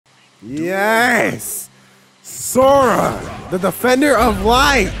Yes! Sora, the defender of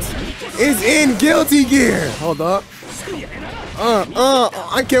light, is in Guilty Gear. Hold up.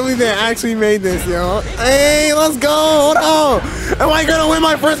 I can't believe they actually made this, yo. Hey, let's go. Hold on. Am I gonna win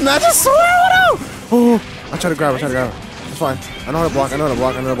my first match? I swear, hold on. Oh, I try to grab it. It's fine. I know how to block.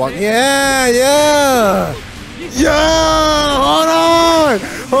 Yeah.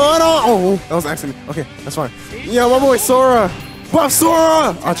 Hold on. Oh, that was an accident. Okay, that's fine. Yo, my boy Sora. Buff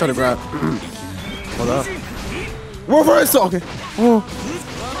Sora. I'll try to grab. Hold up. Reverse. Okay. Oh.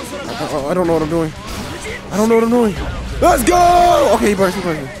 I don't know what I'm doing. Let's go. Okay, he burst.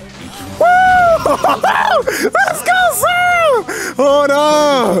 Woo! Let's go, Sora. Hold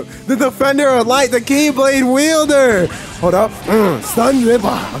up. The defender of light, the Keyblade wielder. Hold up. Stun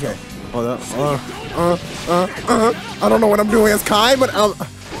Ripper. Okay. Hold up. I don't know what I'm doing as Kai, but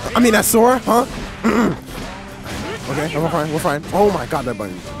I mean as Sora, huh? Okay, we're fine. Oh my god, that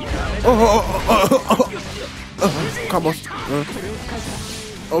button. Combos.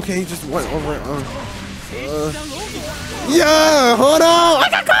 Okay, he just went over it. Yeah, hold on. I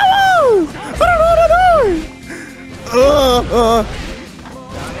got combo. I don't know what I'm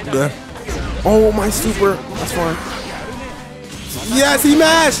doing. Oh, my super. That's fine. Yes, he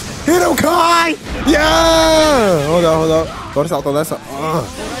mashed. Hit him, Kai. Yeah. Hold up. Throw this out.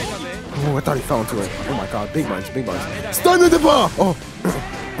 Oh, I thought he fell into it. Oh my god, big buns. Stun the ball. Oh.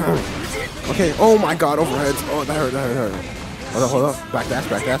 Okay. Oh my god, overheads. Oh, that hurt. Hold up. Back dash.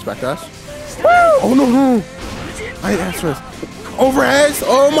 Woo! Oh no. I hit answers. Overheads.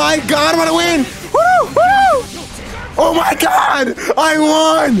 Oh my god, I'm gonna win. Woo! Oh my god, I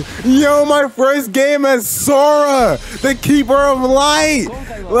won. Yo, my first game as Sora, the Keeper of Light.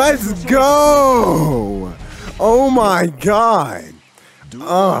 Let's go. Oh my god.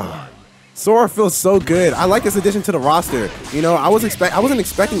 Sora feels so good. I like this addition to the roster. You know, I wasn't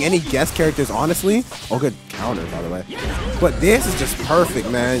expecting any guest characters, honestly. Oh, good counter, by the way. But this is just perfect,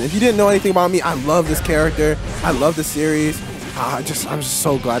 man. If you didn't know anything about me, I love this character. I love the series. I'm just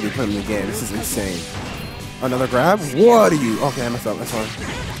so glad they put him in the game. This is insane. Another grab? What are you? Okay, I messed up. That's fine.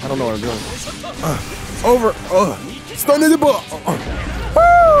 I don't know what I'm doing. Stun in the ball.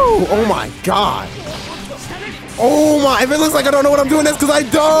 Woo! Oh my god. Oh my! If it looks like I don't know what I'm doing, that's because I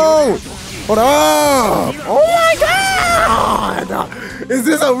don't. Hold up! Oh my god! Is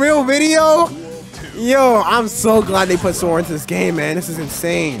this a real video? Yo, I'm so glad they put Sora into this game, man. This is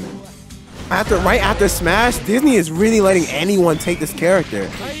insane. Right after Smash, Disney is really letting anyone take this character.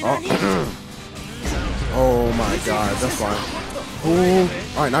 Oh my god, that's fine. Ooh.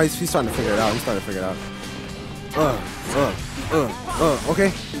 All right, now he's starting to figure it out.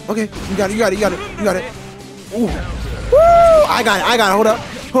 Okay. You got it. Ooh. Woo! I got it. Hold up.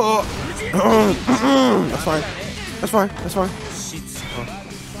 That's fine.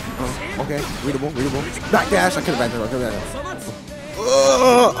 Okay, readable. Back dash. I could have back dash.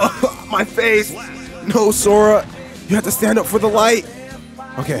 My face. No, Sora. You have to stand up for the light.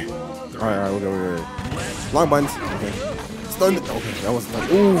 Okay. All right. We're good. Long buttons. Okay. Stun. Okay, that was fun.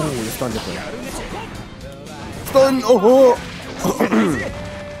 Ooh, the stun different. Stun. Oh.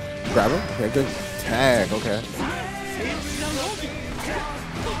 Grab him. Okay, good. Tag. Okay.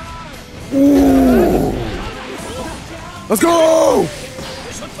 Ooh. Let's go.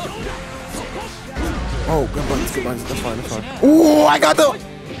 Oh, good buttons. That's fine. Ooh, I got the.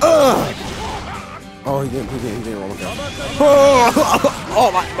 Oh, he didn't. Okay.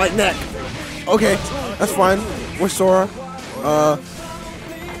 Oh, my neck. Okay, that's fine. Where's Sora?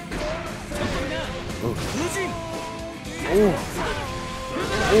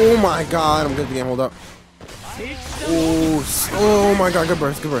 Oh my god, I'm good at the game. Hold up. Oh my god, good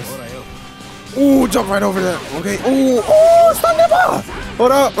burst. Ooh, jump right over that. Okay. Oh, stun the ball.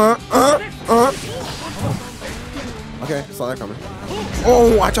 Hold up. Okay, saw that coming.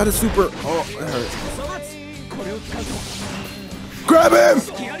 Oh, I tried to super. Oh, that hurt. Grab him!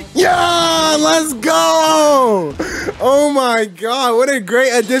 Yeah, let's go! Oh my god, what a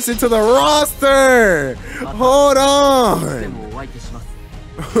great addition to the roster! Hold on!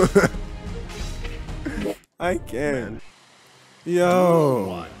 I can't.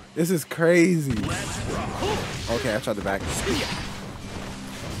 Yo, this is crazy. Okay, I tried the back.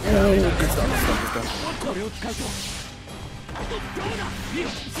 Oh, good stuff.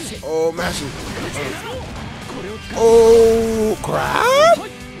 Oh, mashing. Oh, crap!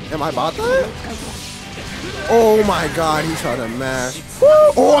 Am I about that? Oh my god, he tried to mash. Woo!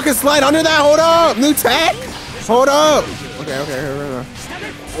 Oh, I can slide under that. Hold up. New tech. Hold up. Okay.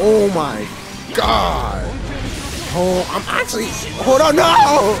 Oh my god. Oh, I'm actually. Hold on. No.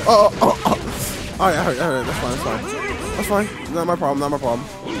 Oh. Alright. That's fine. That's fine. Not my problem. Not my problem.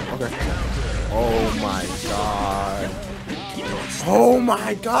 Okay. Oh my god. Oh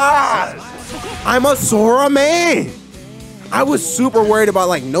my god. I'm a Sora main. I was super worried about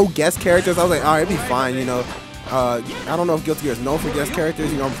like no guest characters. I was like, alright, it'd be fine, you know. I don't know if Guilty Gear is known for guest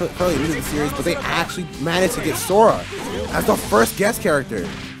characters. You know, I'm fairly new to the series, but they actually managed to get Sora as the first guest character.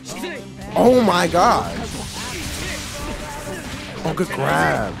 Oh my god. Oh, good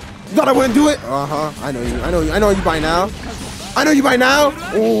grab. You thought I wouldn't do it? Uh-huh. I know you. I know you. I know you by now. I know you by now.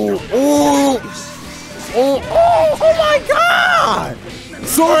 Oh, oh, oh, oh, oh my god!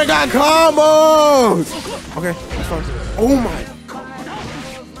 Sora got combos! Okay, that's fine. Oh my.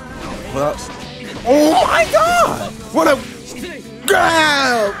 What up? Oh my god! What a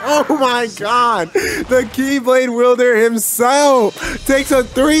grab! Oh my god! The Keyblade wielder himself takes a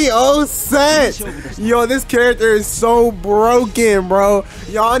 3-0 set! Yo, this character is so broken, bro.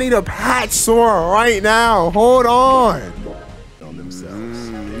 Y'all need to patch Sora right now. Hold on.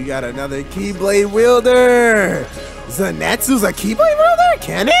 We got another Keyblade wielder. Zenitsu's a Keyblade wielder?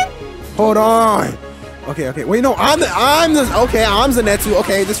 Cannon? Hold on. Okay, okay. Wait, no, I'm Zenitsu.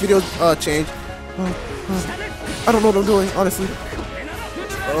 Okay, this video's changed. I don't know what I'm doing, honestly.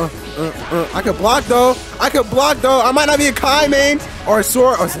 I could block though. I might not be a Kai main or a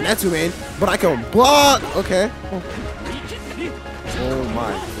Sora or Zenitsu main, but I can block. Okay. Oh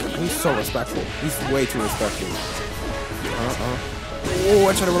my. He's so respectful. He's way too respectful. Oh,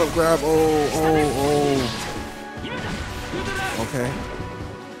 I tried to run up grab. Oh. Okay.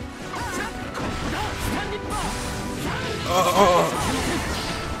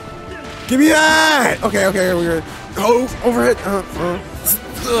 Give me that! Okay, we're good. Oh, overhead.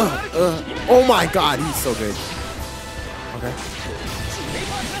 Oh my god, he's so good. Okay.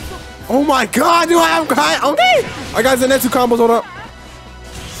 Oh my god, do I have Kai? Okay! I got Zenitsu combos, hold up.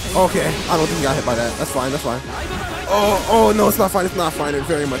 Okay, I don't think he got hit by that. That's fine. Oh, no, it's not fine. It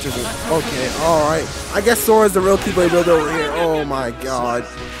very much isn't. Okay, alright. I guess Sora's the real Keyblade builder over here. Oh my god.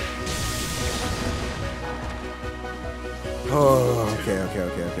 Oh, okay.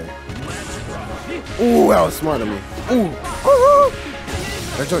 Ooh, that was smart of me. Ooh.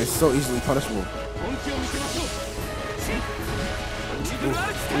 That joint is so easily punishable.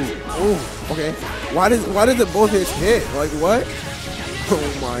 Ooh. Okay. Why did the both hits hit? Like what?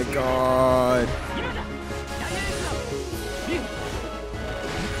 Oh my god.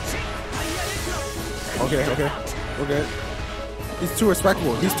 Okay. He's too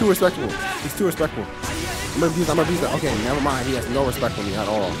respectable. I'm gonna abuse that. Okay, never mind. He has no respect for me at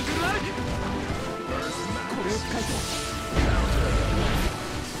all.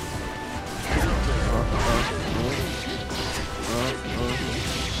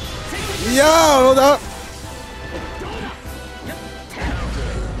 Yo, hold up.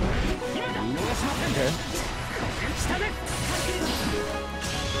 Okay.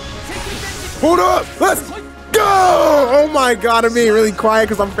 Hold up. Let's go. Oh my god, I'm being really quiet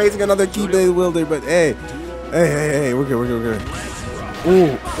because I'm facing another Keyblade wielder. But hey, we're good.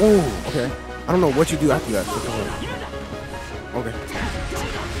 Ooh. Okay. I don't know what you do after that. Okay.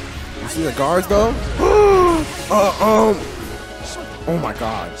 You see the guards though? Oh my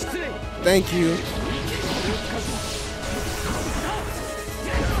god. Thank you.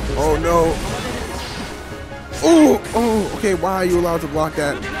 Oh no. Oh, okay. Why are you allowed to block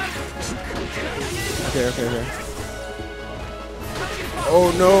that? Okay.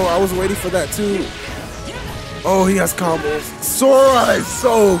 Oh no, I was waiting for that too. Oh, he has combos. Sora is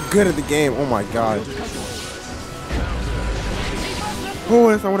so good at the game. Oh my god. Oh,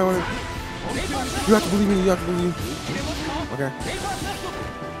 that's not what I wanted. You have to believe me. Okay.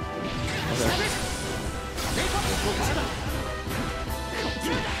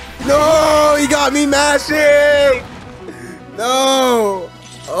 No, he got me mashing. No.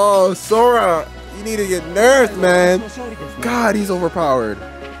 Oh, Sora, you need to get nerfed, man. God, he's overpowered.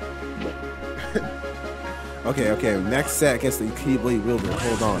 Okay. Next set against the Keyblade wielder.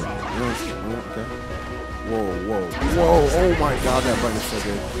 Hold on. Okay. Whoa. Oh my god, that button is so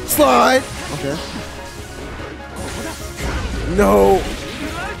good. Slide. Okay. No.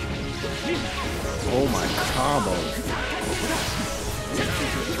 Oh my combo.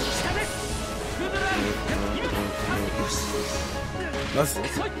 Let's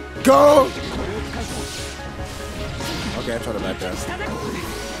go. Okay, I tried to back that.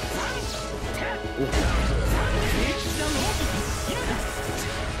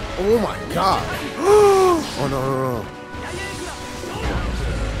 Oh my god. Oh no.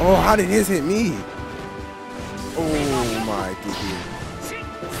 Oh, how did his hit me? Oh my goodness.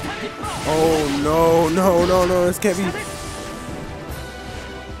 Oh no, this can't be.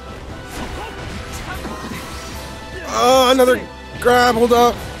 Oh, another grab. Hold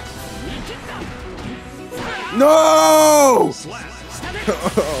up. No!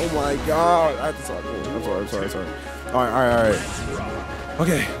 Oh my god. I'm sorry. Alright.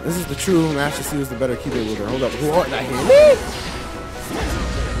 Okay, this is the true match to see who's the better keyblade wielder. Hold up. What? That hit me?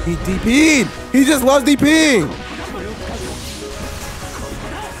 He DP'd! He just loves DP'ing!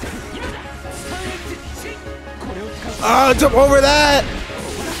 Ah, jump over that!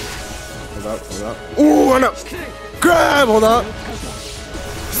 Hold up. Ooh, run up! Grab! Hold up!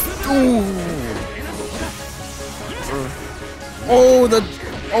 Ooh! Oh,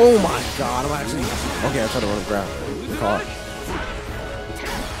 oh my god, I'm actually... Okay, I tried to run and grab. Caught.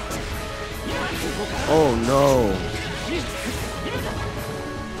 Oh no.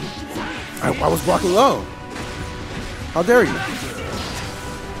 I was blocking low. How dare you?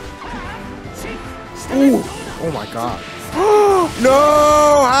 Ooh. Oh my god.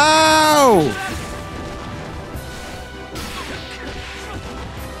 No! How?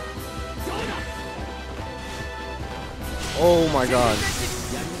 Oh my god.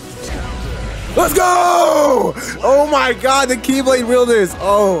 Let's go! Oh my god, the Keyblade wielders.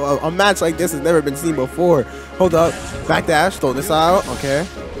 Oh, a match like this has never been seen before. Hold up. Backdash, throw this out. Okay.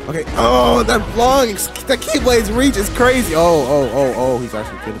 Oh, that Keyblade's reach is crazy. Oh, he's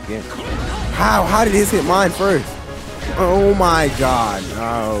actually good at the game. How did his hit mine first? Oh my god.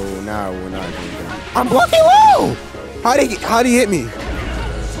 No, we're not doing that. I'm blocking low! How'd he hit me?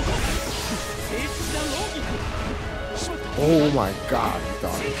 Oh my god, he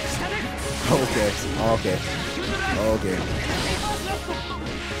thought. Okay.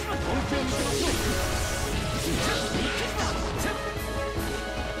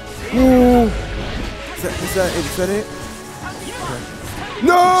 Ooh. Is that it? Okay.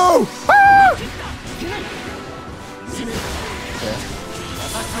 No! Ah! Okay.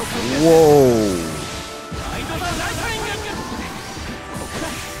 Whoa.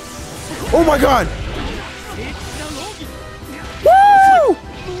 Oh my god!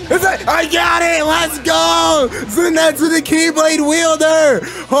 I got it! Let's go! Zenitsu the Keyblade wielder!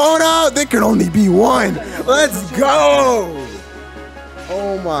 Hold up! There can only be one! Let's go!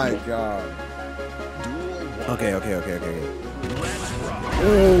 Oh my god. Okay. Ooh,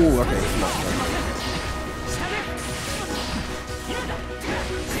 okay.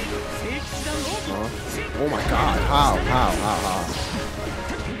 Oh my god. How?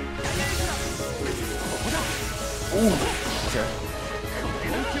 Ooh. Okay.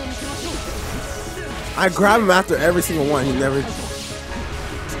 I grab him after every single one. He never. Okay.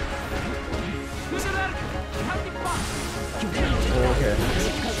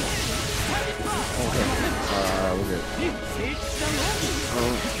 We're good.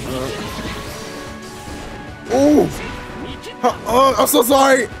 Oh, I'm so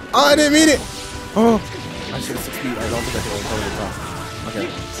sorry. Oh, I didn't mean it. Oh, I should have 6 feet. I don't think I can over the top. Okay.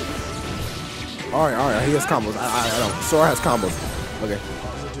 All right. He has combos. I don't. Sora has combos. Okay.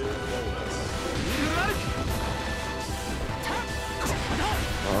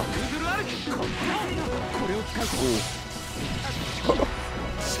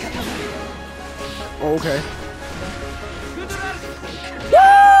 Okay.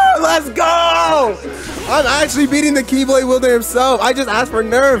 Woo! Let's go! I'm actually beating the Keyblade wielder himself. I just asked for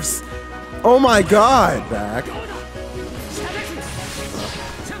nerfs. Oh my god. Back.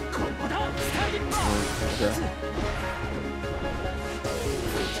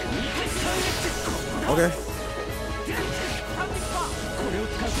 Okay.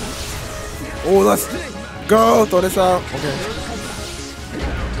 Oh, let's go. Throw this out. Okay.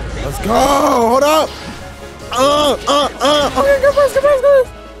 Let's go. Hold up. Okay, go first.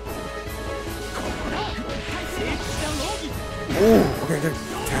 Ooh, okay, good.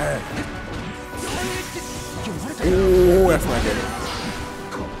 Tag. Ooh, that's not good.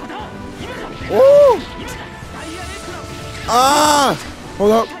 Ooh.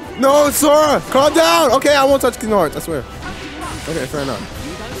 Hold up. No, Sora, calm down. Okay, I won't touch Kingdom Hearts, I swear. Okay, fair enough.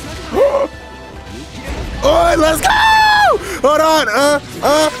 Oh, let's go! Hold on.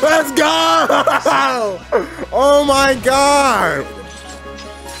 Let's go! Oh my god!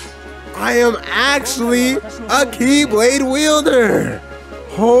 I am actually a Keyblade wielder.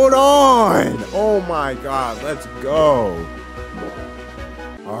 Hold on. Oh my god, let's go.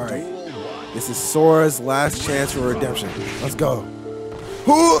 All right. This is Sora's last chance for redemption. Let's go.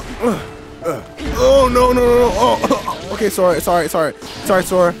 Oh no. Oh, okay, Sora. Sorry, Sora.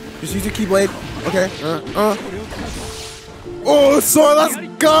 Just use your Keyblade. Okay. Oh, Sora, let's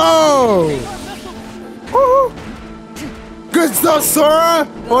go! Woo! Good stuff, Sora!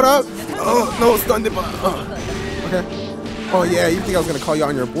 Hold up. Oh, no, stunned it, but... okay. Oh, yeah, you think I was going to call you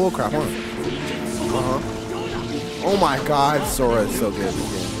on your bullcrap, huh? Oh my God, Sora is so good.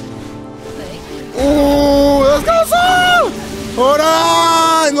 Ooh, let's go, Sora! Hold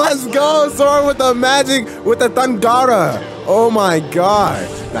on, let's go, Sora with the magic, with the Thundara. Oh my God.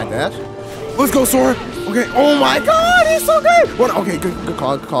 Backdash. Let's go, Sora. Okay. Oh my God, he's so good. What? Okay, good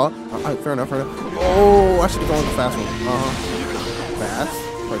call, good call. Fair enough, fair enough. Oh, I should have gone with the fast one. Fast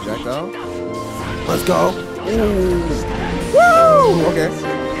projectile. Let's go. Ooh. Woo! Okay.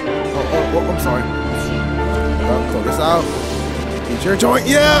 Oh, I'm sorry. Throw this out. Eat your joint.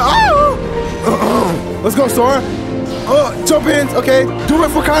 Yeah. Oh! Let's go, Sora. Jump in. Okay. Do it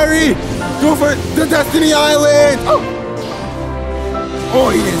for Kyrie. Do it for the Destiny Island. Oh,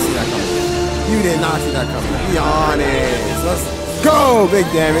 you didn't see that coming. You did not see that coming. Be honest. Let's go. Big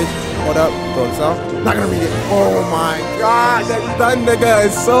damage. Hold up. Throw this out. Not gonna read it. Oh my God. That Thunder guy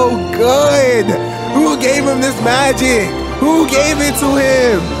is so good. Who gave him this magic? Who gave it to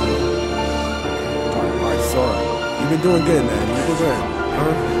him? All right, Sora. You've been doing good, man. You've been good.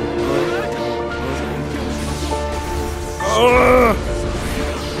 Okay.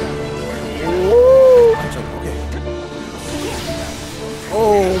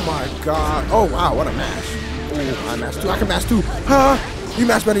 Oh my God. Oh wow, what a mash. Oh, I mashed too. I can mash too. Huh? You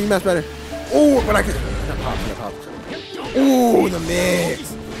mash better, you mash better. Oh, but I can. Pop. Oh, the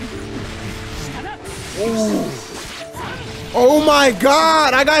mix. Oh. Oh my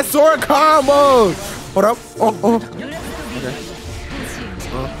God, I got Sora combos. Hold up. Oh. Okay.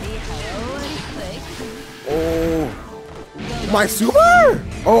 Oh. My super?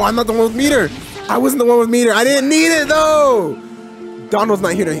 Oh, I'm not the one with meter. I wasn't the one with meter. I didn't need it though. Donald's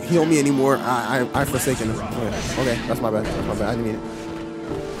not here to heal me anymore. I forsaken him. Okay, that's my bad. That's my bad. I didn't need it.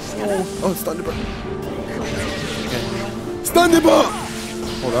 Oh, it's Thunderbolt. Okay. Thunderbolt!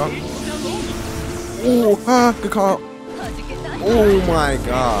 Hold up. Oh, good call. Oh my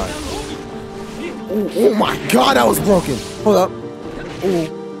God. Oh my God, that was broken. Hold up. Oh.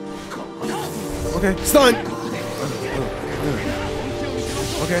 Okay, stun.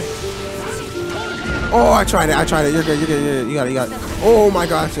 Okay. Oh, I tried it. You're good. You got it. Oh my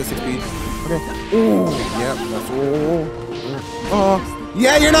gosh, just 6 speed. Okay. Ooh, yep. That's oh.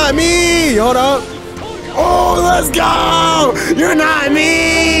 Yeah, you're not me. Hold up. Oh, let's go. You're not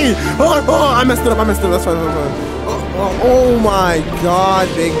me. Oh, I messed it up. That's fine. Oh my God,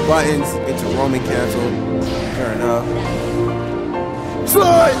 big buttons. It's roaming cancel. Fair enough.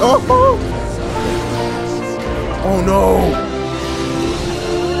 Slide. Oh no.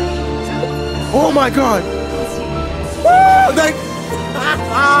 Oh my God! Woo!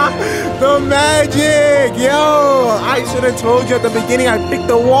 The magic! Yo! I should have told you at the beginning I picked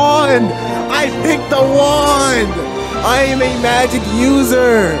the wand! I am a magic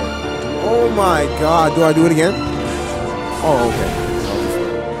user! Oh my God. Do I do it again? Oh, okay.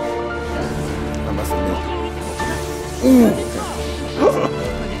 I must admit. Ooh!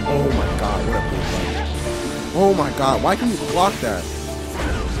 Oh my God, what a big button. Oh my God, why can you block that?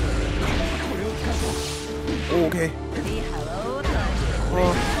 Okay.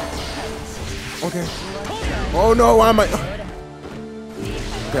 Okay. Oh no, why am I?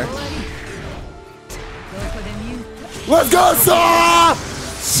 Okay. Let's go, Sora!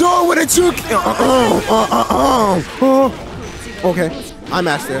 Sora with a juke! Okay. I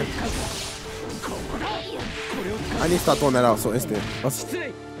mashed there. I need to stop throwing that out so instant. Let's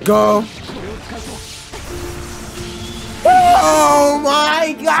go. Oh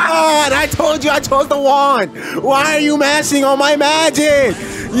my God! I told you I chose the wand! Why are you mashing on my magic?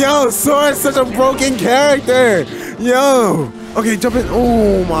 Yo, Sora's such a broken character! Yo! Okay, jump in.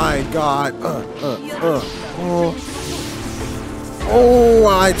 Oh my God. Oh,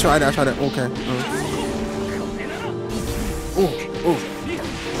 I tried it. Okay.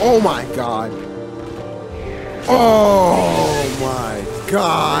 Oh my God. Oh my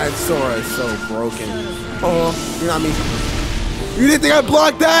God. Sora is so broken. Oh, you're not me. You didn't think I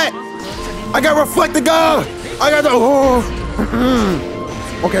blocked that? I got reflect the go. I got the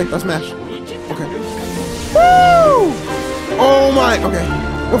Okay, let's smash. Okay. Woo! Oh my. Okay.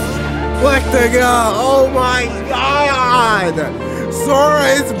 Reflect the go. Oh my God. Sora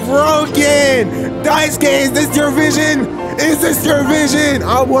is broken. Daisuke, is this your vision? Is this your vision?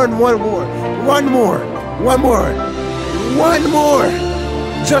 I want one more.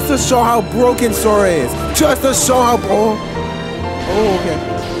 Just to show how broken Sora is. Just to show how okay.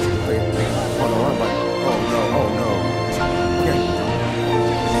 Oh no. Okay.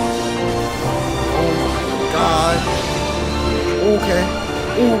 Oh my God. Okay.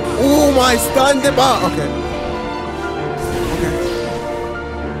 Oh my stun dip. Okay.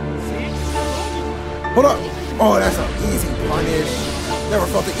 Hold up. Oh, that's an easy punish. Never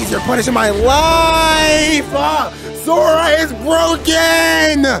felt an easier punish in my life. Sora is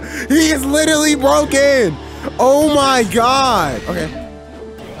broken. He is literally broken. Oh my god. Okay.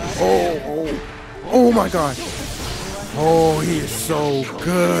 Oh my god. Oh, he is so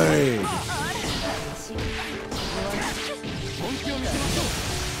good.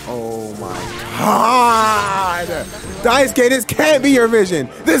 Oh my god. Daisuke, this can't be your vision.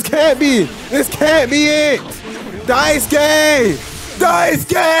 This can't be it. Daisuke.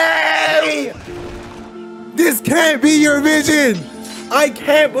 This can't be your vision. I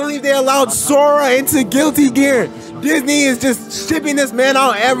can't believe they allowed Sora into Guilty Gear. Disney is just shipping this man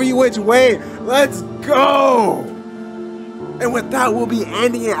out every which way. Let's go. And with that, we'll be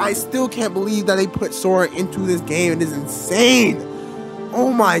ending it. I still can't believe that they put Sora into this game. It is insane.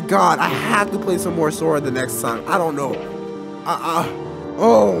 Oh my god. I have to play some more Sora the next time. I don't know.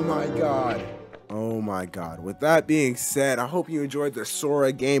 Oh my god. Oh my god. With that being said, I hope you enjoyed the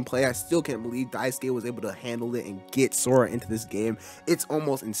Sora gameplay. I still can't believe Daisuke was able to handle it and get Sora into this game. It's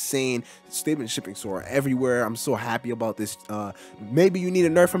almost insane. They've been shipping Sora everywhere. I'm so happy about this. Maybe you need to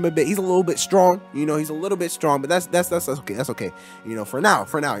nerf him a bit. He's a little bit strong. You know, he's a little bit strong, but that's okay. That's okay. You know, for now.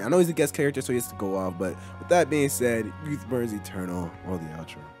 I know he's a guest character, so he has to go off. But with that being said, Youth Burns Eternal, or the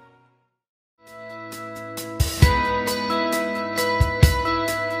outro.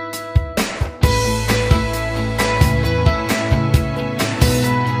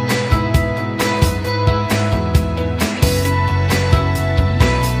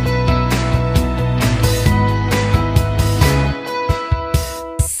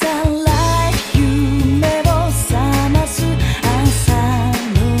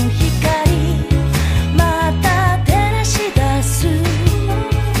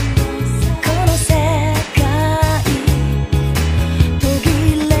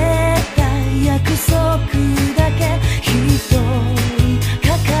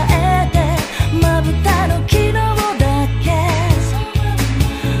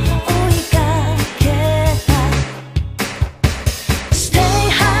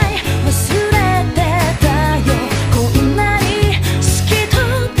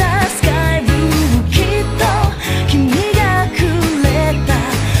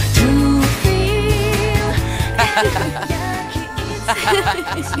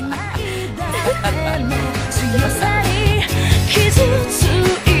強さに傷つ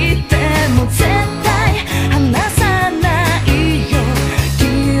いても絶対